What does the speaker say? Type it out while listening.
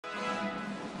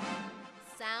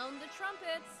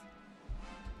trumpets!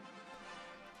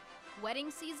 Wedding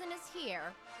season is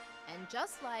here, and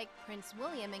just like Prince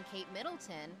William and Kate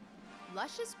Middleton,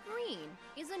 luscious green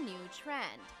is a new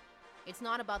trend. It's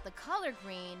not about the color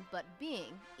green, but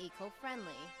being eco-friendly.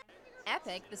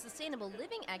 EPIC, the Sustainable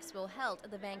Living Expo held at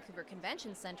the Vancouver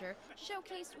Convention Centre,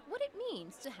 showcased what it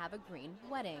means to have a green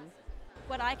wedding.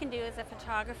 What I can do as a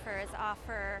photographer is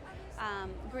offer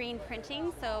green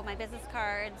printing, so my business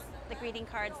cards, the greeting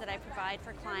cards that I provide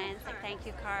for clients, like thank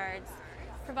you cards,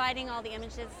 providing all the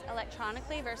images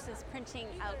electronically versus printing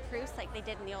out proofs like they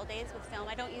did in the old days with film.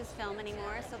 I don't use film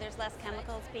anymore, so there's less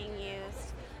chemicals being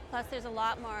used. Plus there's a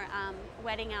lot more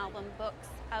wedding album books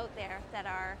out there that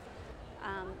are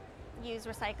use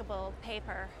recyclable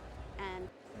paper and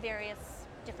various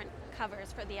different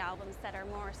covers for the albums that are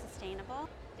more sustainable.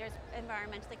 There's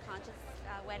environmentally conscious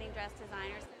wedding dress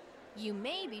designers. You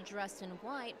may be dressed in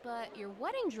white, but your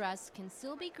wedding dress can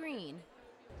still be green.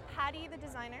 Patty, the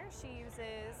designer, she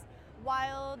uses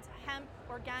wild hemp,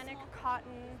 organic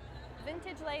cotton,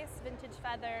 vintage lace, vintage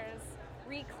feathers,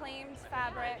 reclaimed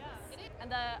fabrics.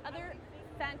 And the other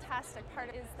fantastic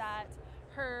part is that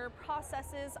her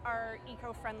processes are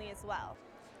eco-friendly as well.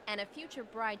 And a future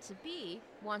bride-to-be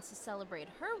wants to celebrate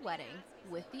her wedding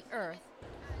with the earth.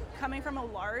 Coming from a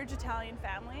large Italian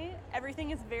family,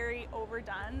 everything is very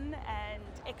overdone and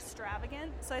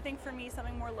extravagant. So I think for me,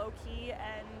 something more low-key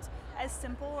and as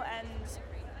simple and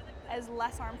as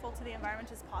less harmful to the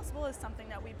environment as possible is something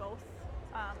that we both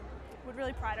would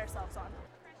really pride ourselves on.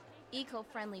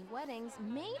 Eco-friendly weddings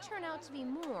may turn out to be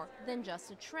more than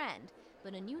just a trend,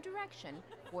 but a new direction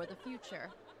for the future.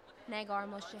 Nagar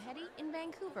Moshahedi in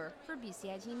Vancouver for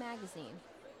BCIT Magazine.